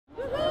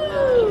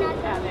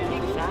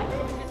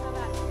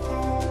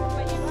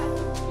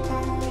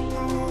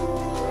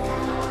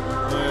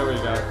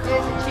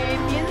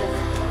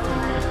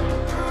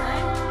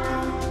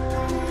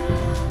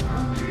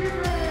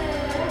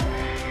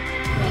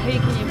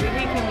Who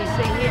can we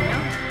see here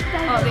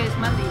now? Oh, there's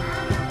Monday.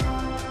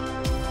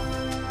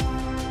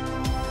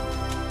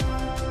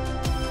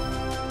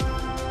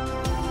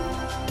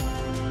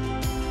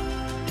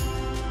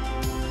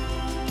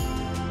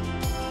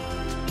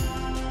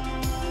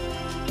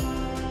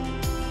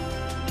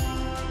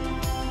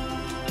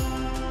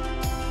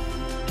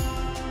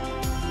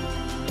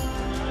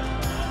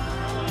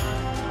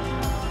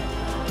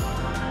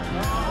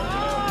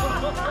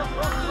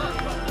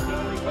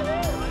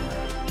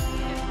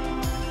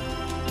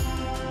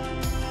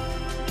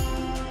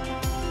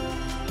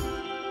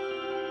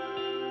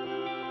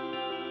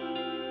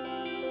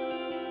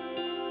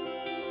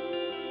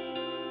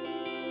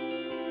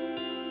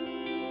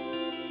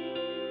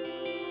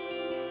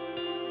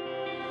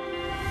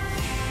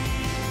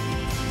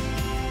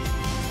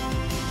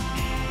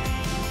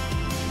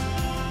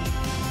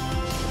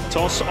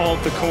 Toss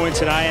of the coin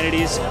today, and it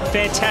is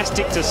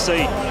fantastic to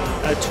see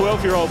a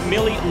 12-year-old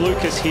Milli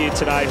Lucas here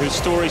today, whose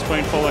story's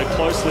been followed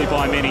closely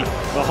by many.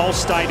 The whole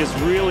state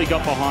has really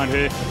got behind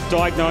her.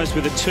 Diagnosed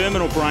with a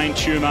terminal brain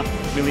tumour,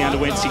 Milli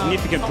underwent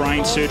significant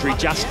brain surgery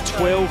just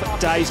 12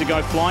 days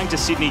ago, flying to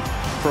Sydney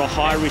for a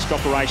high-risk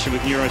operation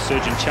with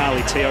neurosurgeon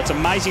Charlie Teo. It's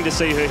amazing to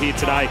see her here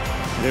today.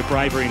 Her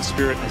bravery and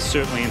spirit has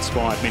certainly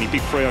inspired many.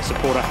 Big Freo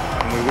supporter,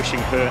 and we're wishing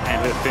her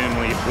and her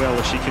family well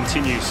as she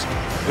continues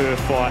her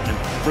fight, and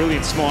a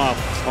brilliant smile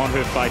on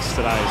her face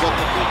today as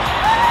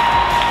well.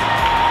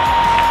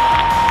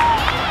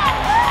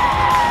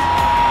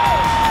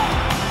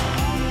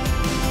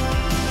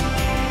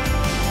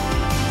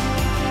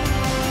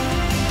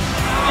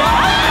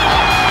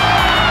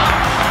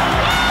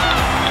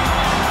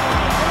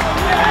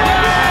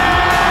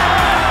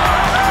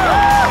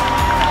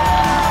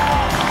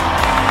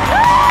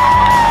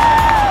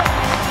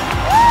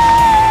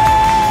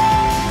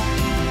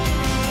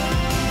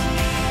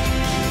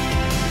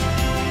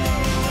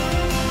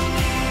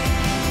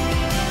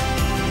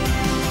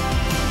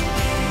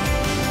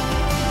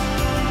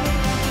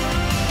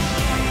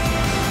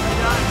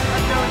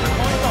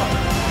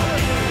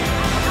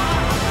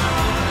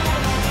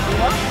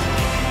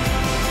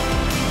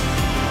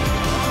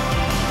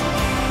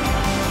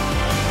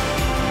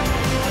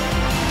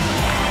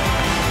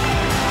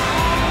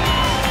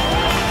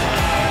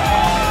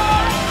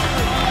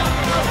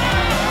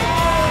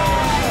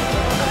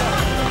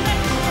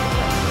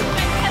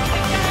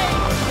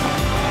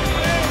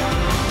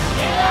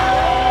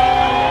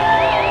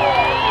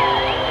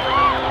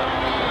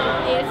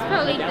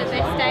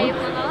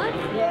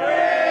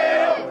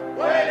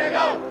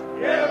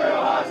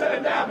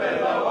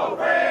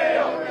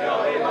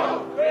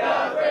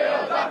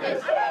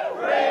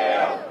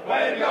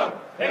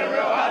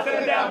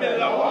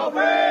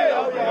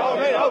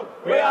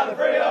 We are the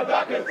Fremantle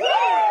Dockers.